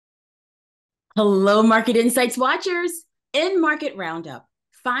Hello, Market Insights watchers. In Market Roundup,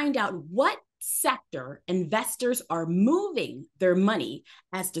 find out what sector investors are moving their money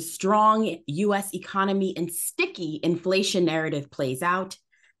as the strong US economy and sticky inflation narrative plays out.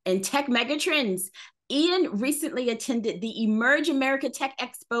 In Tech Megatrends, Ian recently attended the Emerge America Tech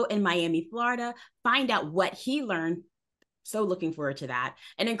Expo in Miami, Florida. Find out what he learned. So looking forward to that.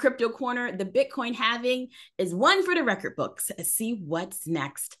 And in Crypto Corner, the Bitcoin halving is one for the record books. See what's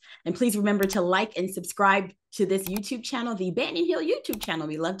next. And please remember to like and subscribe to this YouTube channel, the Banyan Hill YouTube channel.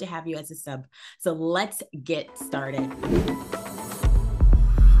 We love to have you as a sub. So let's get started.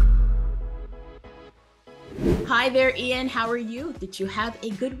 Hi there, Ian. How are you? Did you have a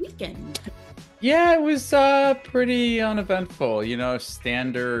good weekend? Yeah, it was pretty uneventful,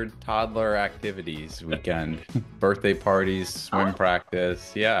 standard toddler activities weekend. Birthday parties, swim Oh,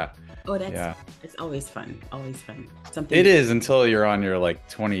 practice. Yeah. oh, Yeah. it's always fun. Always fun. It Something. is until you're on your like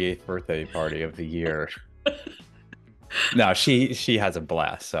 28th birthday party of the year. No, she has a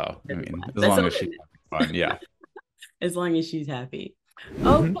blast, so I mean, as That's long all as she's having fun, yeah. as long as she's happy.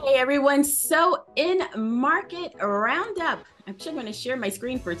 Hmm. Okay, everyone. So in Market Roundup, I'm actually going to share my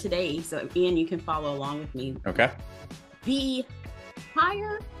screen for today. So Ian, you can follow along with me. Okay. The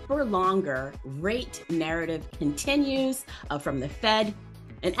higher for longer rate narrative continues from the Fed.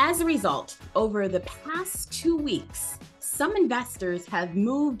 And as a result, over the past 2 weeks, some investors have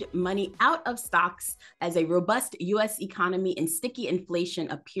moved money out of stocks as a robust US economy and sticky inflation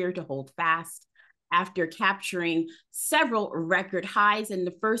appear to hold fast. After capturing several record highs in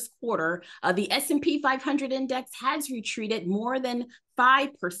the first quarter, the S&P 500 index has retreated more than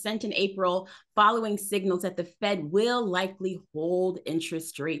 5% in April, following signals that the Fed will likely hold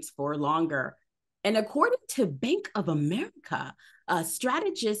interest rates for longer. And according to Bank of America,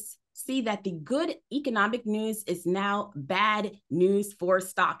 strategists see that the good economic news is now bad news for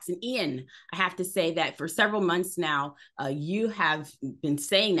stocks. And Ian, I have to say that for several months now, you have been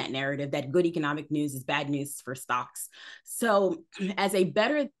saying that narrative that good economic news is bad news for stocks. So, as a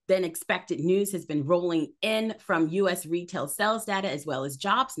better than expected news has been rolling in from US retail sales data as well as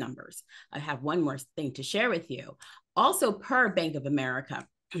jobs numbers, I have one more thing to share with you. Also, per Bank of America,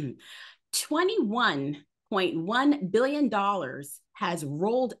 $21.1 billion has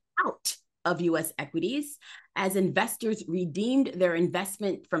rolled out of US equities as investors redeemed their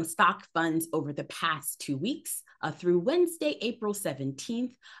investment from stock funds over the past 2 weeks. Through Wednesday, April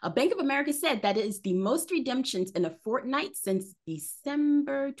 17th, Bank of America said that it is the most redemptions in a fortnight since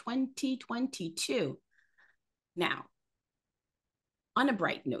December 2022. Now, on a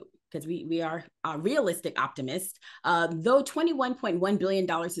bright note, because we are realistic optimists, though $21.1 billion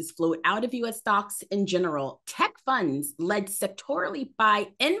has flowed out of US stocks in general, tech funds led sectorally by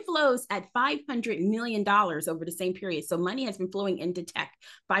inflows at $500 million over the same period. So money has been flowing into tech,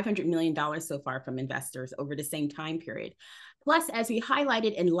 $500 million so far from investors over the same time period. Plus, as we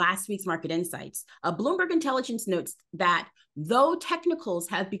highlighted in last week's Market Insights, Bloomberg Intelligence notes that though technicals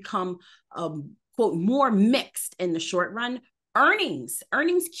have become, quote, more mixed in the short run, earnings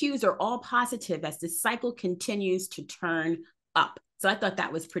cues are all positive as the cycle continues to turn up. So I thought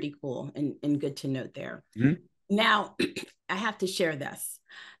that was pretty cool and good to note there. Mhm. Now, I have to share this.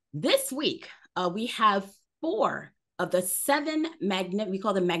 This week, we have four of the seven we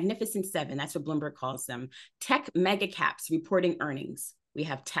call them Magnificent Seven. That's what Bloomberg calls them. Tech mega caps reporting earnings. We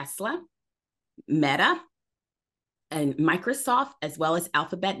have Tesla, Meta, and Microsoft, as well as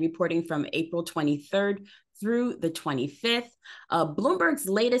Alphabet, reporting from April 23rd through the 25th. Bloomberg's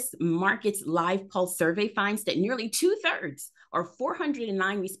latest Markets Live Pulse survey finds that nearly 2/3, or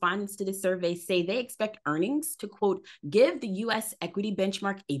 409 respondents to the survey, say they expect earnings to, quote, give the US equity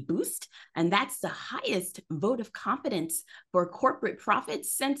benchmark a boost. And that's the highest vote of confidence for corporate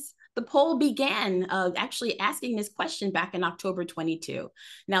profits since the poll began, actually asking this question back in October 22.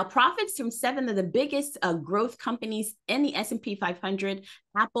 Now, profits from seven of the biggest growth companies in the S&P 500,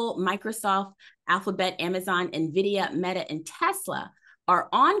 Apple, Microsoft, Alphabet, Amazon, NVIDIA, Meta, and Tesla, are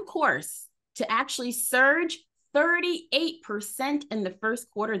on course to actually surge 38% in the first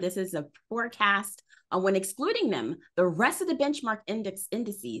quarter. This is a forecast. When excluding them, the rest of the benchmark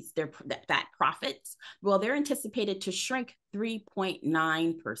indices, that profits, well, they're anticipated to shrink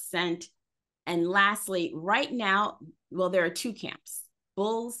 3.9%. And lastly, right now, well, there are two camps: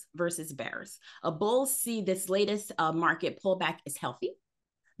 bulls versus bears. Bulls see this latest market pullback as healthy.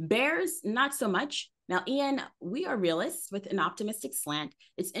 Bears, not so much. Now, Ian, we are realists with an optimistic slant.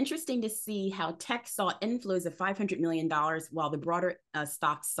 It's interesting to see how tech saw inflows of $500 million while the broader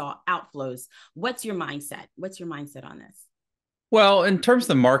stocks saw outflows. What's your mindset? What's your mindset on this? Well, in terms of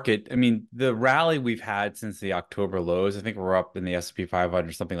the market, I mean, the rally we've had since the October lows, I think we're up in the S&P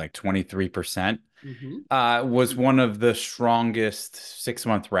 500 something like 23%, Hmm. was one of the strongest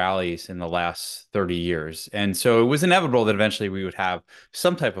 6-month rallies in the last 30 years. And so it was inevitable that eventually we would have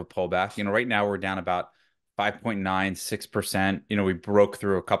some type of pullback. Right now we're down about 5.96%. We broke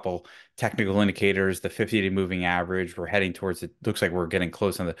through a couple technical indicators, the 50-day moving average. We're heading towards it. Looks like we're getting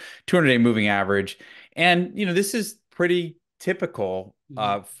close on the 200-day moving average. And, this is pretty typical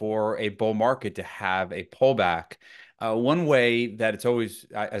Hmm. for a bull market to have a pullback. One way that it's always,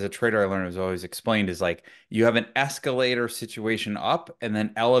 as a trader, I learned it was always explained is like you have an escalator situation up and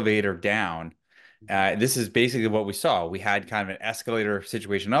then elevator down. This is basically what we saw. We had kind of an escalator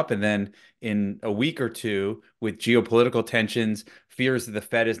situation up, and then in a week or two, with geopolitical tensions, fears that the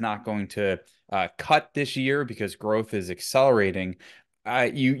Fed is not going to cut this year because growth is accelerating.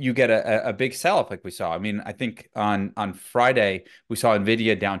 You get a big sell-off like we saw. I mean, I think on Friday we saw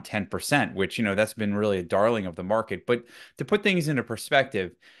Nvidia down 10%, which that's been really a darling of the market. But to put things into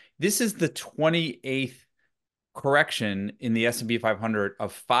perspective, this is the 28th correction in the S&P 500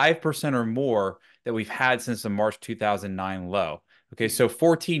 of 5% or more that we've had since the March 2009 low. Okay, so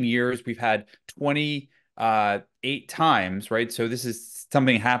 14 years, we've had 28 times, right? So this is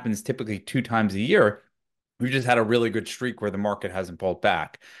something that happens typically 2 times a year. We've just had a really good streak where the market hasn't pulled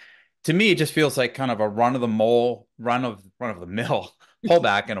back. To me, it just feels like kind of a run of the mill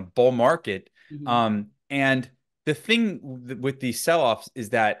pullback in a bull market. Hmm. And the thing with these sell-offs is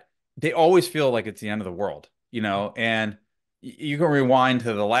that they always feel like it's the end of the world, and you can rewind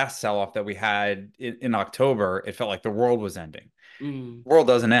to the last sell-off that we had in October. It felt like the world was ending. Mm. World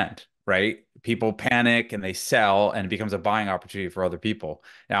doesn't end, right? People panic and they sell, and it becomes a buying opportunity for other people.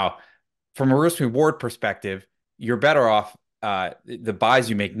 Now, from a risk reward perspective, you're better off. The buys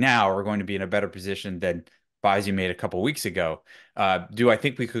you make now are going to be in a better position than buys you made a couple weeks ago. Do I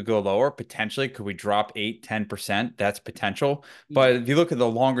think we could go lower? Potentially. Could we drop 8, 10%? That's potential. Yeah. But if you look at the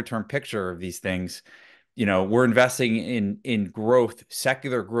longer term picture of these things, we're investing in growth,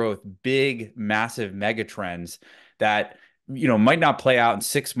 secular growth, big, massive mega trends that might not play out in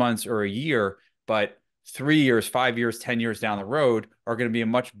 6 months or a year, but 3 years, 5 years, 10 years down the road are going to be a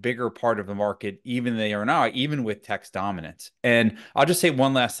much bigger part of the market, even they are now, even with tech's dominance. And I'll just say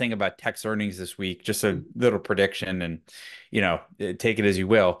one last thing about tech's earnings this week, just a Mhm. little prediction, and take it as you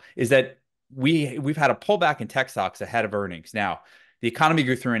will, is that we've had a pullback in tech stocks ahead of earnings. Now, the economy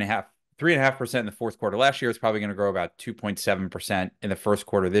grew 3.5% in the fourth quarter last year. It's probably going to grow about 2.7% in the first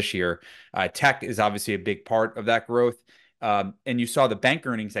quarter this year. Tech is obviously a big part of that growth. And you saw the bank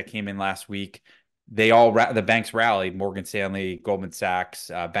earnings that came in last week. The banks rallied. Morgan Stanley, Goldman Sachs,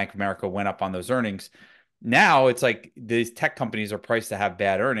 Bank of America went up on those earnings. Now it's like these tech companies are priced to have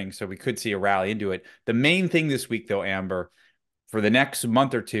bad earnings, so we could see a rally into it. The main thing this week, though, Amber, for the next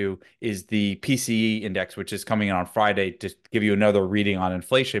month or two is the PCE index, which is coming in on Friday to give you another reading on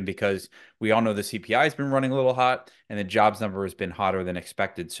inflation, because we all know the CPI has been running a little hot and the jobs number has been hotter than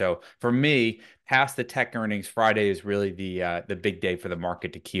expected. So for me, past the tech earnings, Friday is really the big day for the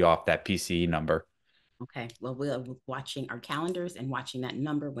market to key off that PCE number. Okay. Well, we're watching our calendars and watching that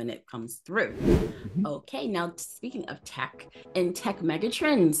number when it comes through. Mhm. Okay, now speaking of tech and tech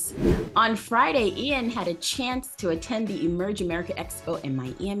megatrends, on Friday, Ian had a chance to attend the Emerge America Expo in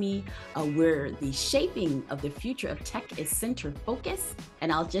Miami, where the shaping of the future of tech is center focus.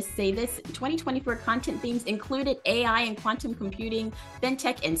 And I'll just say this: 2024 content themes included AI and quantum computing,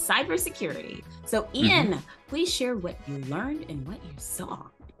 fintech, and cybersecurity. So, Mhm. Ian, please share what you learned and what you saw.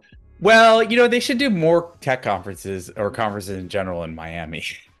 Well, they should do more tech conferences or conferences in general in Miami.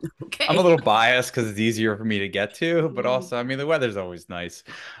 I'm a Okay. little biased because it's easier for me to get to, but also, I mean, the weather's always nice.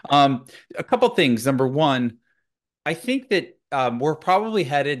 A couple things. Number one, I think that we're probably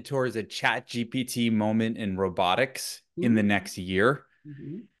headed towards a ChatGPT moment in robotics in the next year.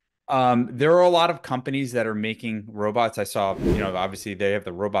 Mm-hmm. There are a lot of companies that are making robots. I saw, obviously they have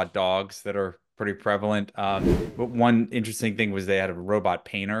the robot dogs that are pretty prevalent. But one interesting thing was they had a robot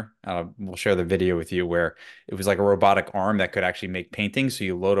painter. We'll share the video with you where it was like a robotic arm that could actually make paintings. So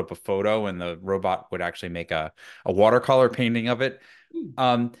you load up a photo and the robot would actually make a watercolor painting of it.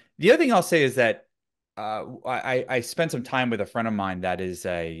 The other thing I'll say is that I spent some time with a friend of mine that is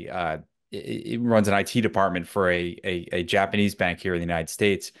it runs an IT department for a Japanese bank here in the United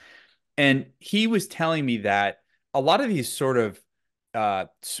States. And he was telling me that a lot of these sort of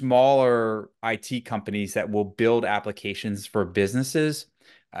smaller IT companies that will build applications for businesses,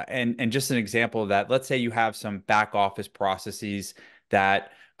 and just an example of that, let's say you have some back office processes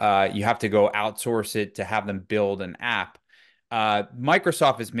that you have to go outsource it to have them build an app.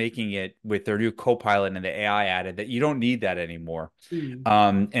 Microsoft is making it with their new Copilot and the AI added that you don't need that anymore.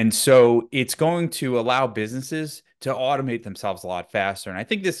 Mm, And so it's going to allow businesses to automate themselves a lot faster. And I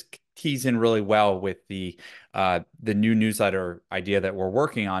think this keys in really well with the new newsletter idea that we're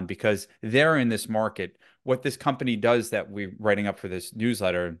working on because they're in this market. What this company does that we're writing up for this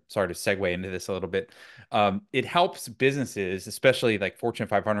newsletter, sorry to segue into this a little bit, it helps businesses, especially like Fortune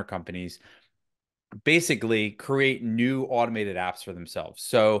 500 companies, basically create new automated apps for themselves.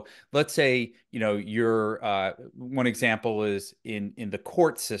 So let's say, your one example is in the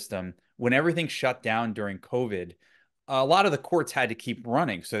court system, when everything shut down during COVID, a lot of the courts had to keep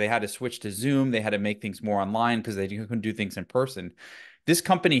running. So they had to switch to Zoom, they had to make things more online because they couldn't do things in person. This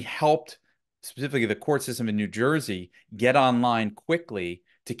company helped specifically the court system in New Jersey get online quickly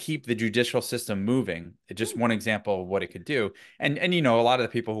to keep the judicial system moving. It's just one example of what it could do. And a lot of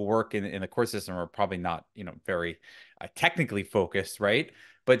the people who work in the court system are probably not, very technically focused, right?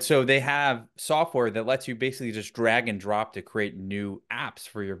 But so they have software that lets you basically just drag and drop to create new apps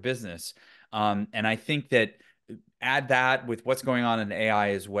for your business. And I think that add that with what's going on in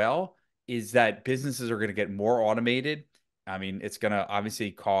AI as well, is that businesses are going to get more automated. I mean, it's going to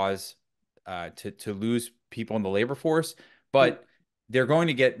obviously cause to lose people in the labor force, mm, but they're going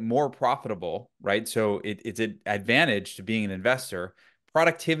to get more profitable, right? So it's an advantage to being an investor.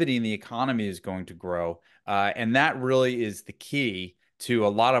 Productivity in the economy is going to grow, and that really is the key to a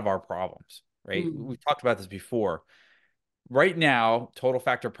lot of our problems, right? mm, We've talked about this before. Right now, total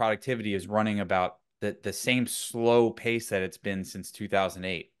factor productivity is running about the same slow pace that it's been since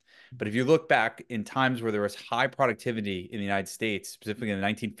 2008. But if you look back in times where there was high productivity in the United States, specifically in the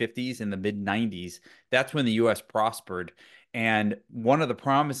 1950s and the mid 90s, that's when the US prospered. And one of the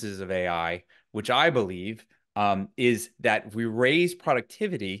promises of AI, which I believe, is that if we raise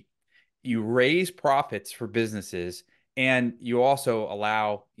productivity, you raise profits for businesses, and you also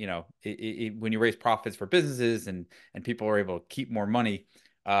allow, when you raise profits for businesses and people are able to keep more money,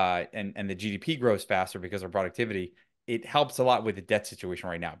 and the GDP grows faster because of productivity, it helps a lot with the debt situation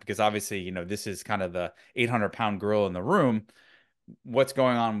right now because obviously, this is kind of the 800-pound gorilla in the room. What's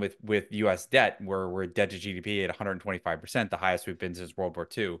going on with U.S. debt, where we're debt to GDP at 125%, the highest we've been since World War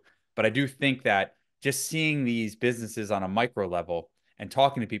II. But I do think that just seeing these businesses on a micro level and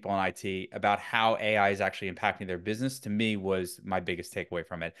talking to people in IT about how AI is actually impacting their business, to me, was my biggest takeaway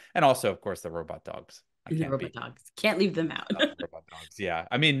from it. And also, of course, the robot dogs. I the can't robot be dogs. Can't leave them out. without the robot dogs. Yeah,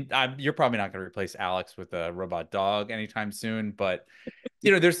 I mean, you're probably not going to replace Alex with a robot dog anytime soon, but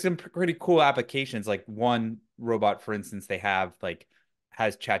there's some pretty cool applications. Like one robot, for instance, they have like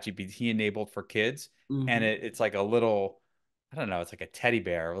has ChatGPT enabled for kids, and Mhm. it's like a little, I don't know, it's like a teddy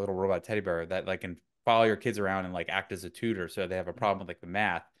bear, a little robot teddy bear that like can follow your kids around and like act as a tutor. So they have a problem with like the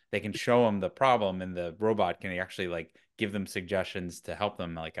math, they can show them the problem, and the robot can actually like give them suggestions to help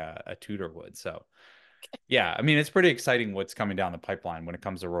them like a tutor would. So yeah, I mean, it's pretty exciting what's coming down the pipeline when it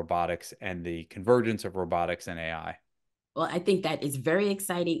comes to robotics and the convergence of robotics and AI. Well, I think that is very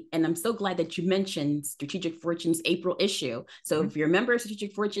exciting. And I'm so glad that you mentioned Strategic Fortune's April issue. So Mhm. if you're a member of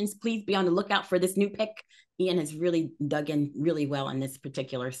Strategic Fortunes, please be on the lookout for this new pick. Ian has really dug in really well on this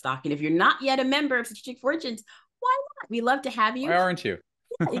particular stock. And if you're not yet a member of Strategic Fortunes, why not? We love to have Why you. aren't you?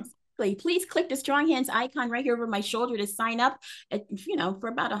 Yeah, exactly. Please click the strong hands icon right here over my shoulder to sign up at, for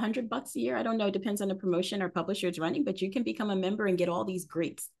about $100 a year. I don't know. It depends on the promotion or publisher it's running, but you can become a member and get all these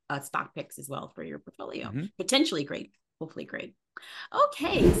great stock picks as well for your portfolio. Mhm. Potentially great, hopefully great.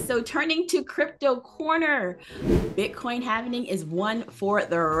 Okay, so turning to Crypto Corner, Bitcoin halving is one for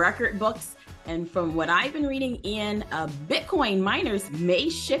the record books. And from what I've been reading in, Bitcoin miners may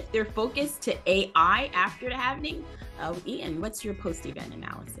shift their focus to AI after the halving. Ian, what's your post-event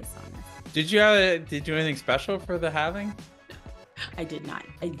analysis on this? Did you do anything special for the halving? I did not.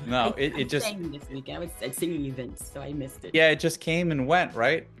 No, it I'm just, staying this weekend. I was at singing events, so I missed it. yeah, it just came and went,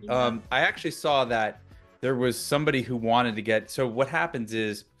 right? Yeah. I actually saw that there was somebody who wanted to get, so what happens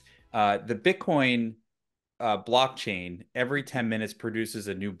is the Bitcoin blockchain every 10 minutes produces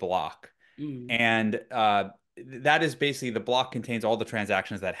a new block. Mm, And that is basically the block contains all the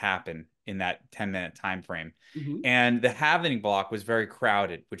transactions that happen in that 10-minute time frame. hmm And the halving block was very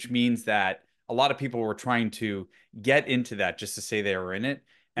crowded, which means that a lot of people were trying to get into that just to say they were in it.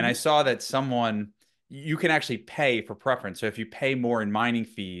 And I hmm saw that you can actually pay for preference. So if you pay more in mining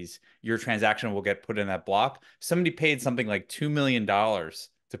fees, your transaction will get put in that block. Somebody paid something like $2 million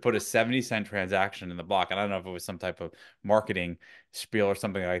to put a 70-cent transaction in the block. And I don't know if it was some type of marketing spiel or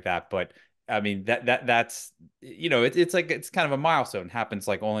something like that, but I mean that's it's like it's kind of a milestone. It happens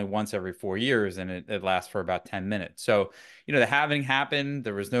like only once every 4 years, and it lasts for about 10 minutes. So the halving happened.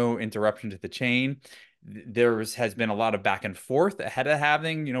 There was no interruption to the chain. has been a lot of back and forth ahead of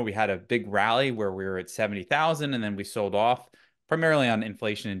halving. You know, we had a big rally where we were at 70,000 and then we sold off primarily on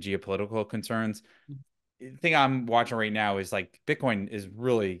inflation and geopolitical concerns. The thing I'm watching right now is like Bitcoin is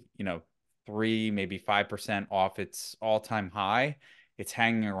really, you know, 3, maybe 5% off its all-time high. It's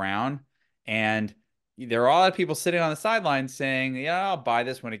hanging around. And there are a lot of people sitting on the sidelines saying, yeah, I'll buy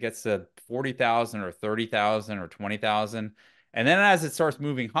this when it gets to 40,000 or 30,000 or 20,000. And then as it starts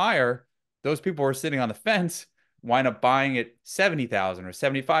moving higher, those people who are sitting on the fence wind up buying it 70,000 or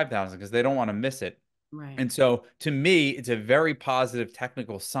 75,000 because they don't want to miss it. Right. And so to me, it's a very positive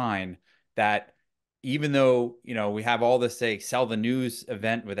technical sign that even though, you know, we have all this say sell the news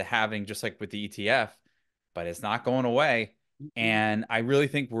event with a halving, just like with the ETF, but it's not going away. Mm-hmm. And I really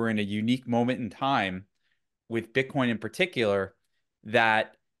think we're in a unique moment in time with Bitcoin in particular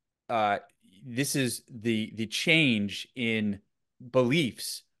that uh, this is the change in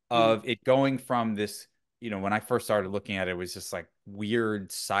beliefs of it going from this, you know, when I first started looking at it, it was just like weird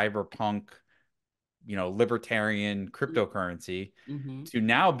cyberpunk, you know, libertarian cryptocurrency Mm-hmm. to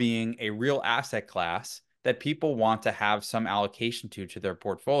now being a real asset class that people want to have some allocation to their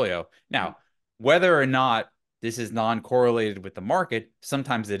portfolio. Now, whether or not this is non-correlated with the market,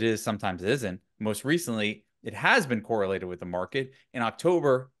 sometimes it is, sometimes it isn't. Most recently, it has been correlated with the market. In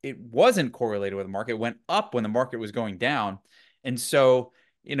October, it wasn't correlated with the market. It went up when the market was going down. And so,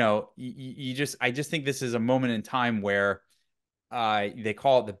 you know, I just think this is a moment in time where they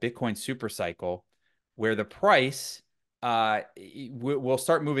call it the Bitcoin super cycle, where the price will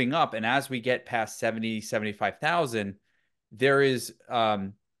start moving up. And as we get past 70, 75,000, there is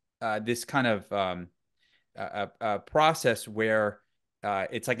this kind of a process where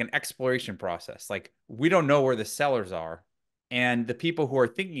it's like an exploration process. Like we don't know where the sellers are. And the people who are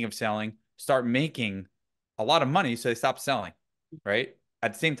thinking of selling start making a lot of money. So they stop selling, right?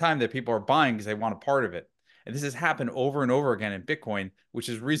 At the same time that people are buying because they want a part of it. And this has happened over and over again in Bitcoin, which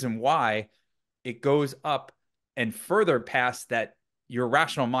is reason why it goes up and further past that your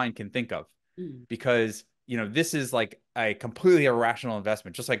rational mind can think of. Mm-hmm. Because, you know, this is like a completely irrational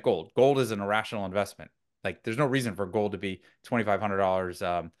investment, just like gold. Gold is an irrational investment. Like there's no reason for gold to be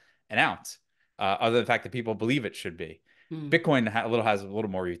 $2,500 an ounce, other than the fact that people believe it should be. Mm-hmm. Bitcoin has a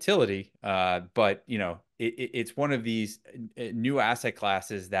little more utility, but you know, it's one of these new asset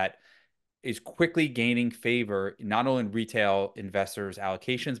classes that is quickly gaining favor, not only in retail investors'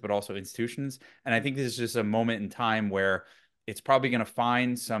 allocations, but also institutions. And I think this is just a moment in time where it's probably going to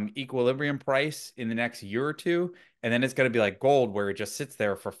find some equilibrium price in the next year or two. And then it's going to be like gold, where it just sits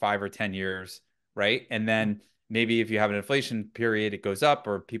there for 5 or 10 years, right? And then maybe if you have an inflation period, it goes up,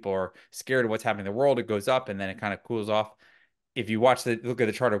 or people are scared of what's happening in the world, it goes up, and then it kind of cools off. If you look at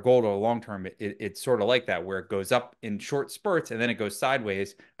the chart of gold over long term, it's sort of like that, where it goes up in short spurts and then it goes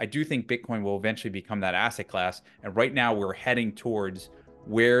sideways. I do think Bitcoin will eventually become that asset class. And right now we're heading towards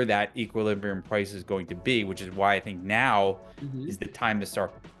where that equilibrium price is going to be, which is why I think now Mm-hmm. is the time to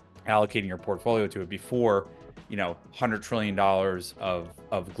start allocating your portfolio to it before, you know, $100 trillion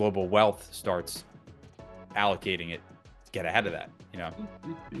of global wealth starts allocating it to get ahead of that, you know.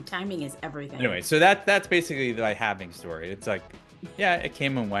 Timing is everything. Anyway, so that's basically the halving story. It's like, yeah, it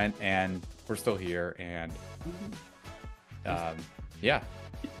came and went, and we're still here, and yeah,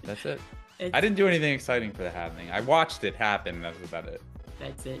 that's it. I didn't do anything exciting for the halving. I watched it happen, and that was about it.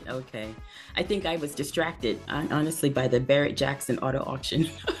 That's it. Okay. I think I was distracted, honestly, by the Barrett Jackson auto auction,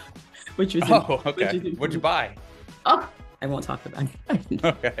 which was okay. What'd you buy? Oh, I won't talk about it.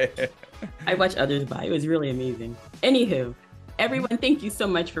 Okay. I watched others buy. It was really amazing. Anywho, everyone, thank you so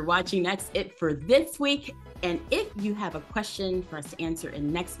much for watching. That's it for this week. And if you have a question for us to answer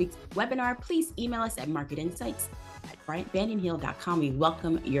in next week's webinar, please email us at marketinsights@bryantbanninghill.com. We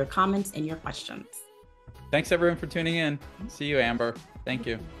welcome your comments and your questions. Thanks everyone for tuning in. See you, Amber. Thank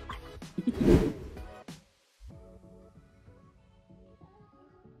you.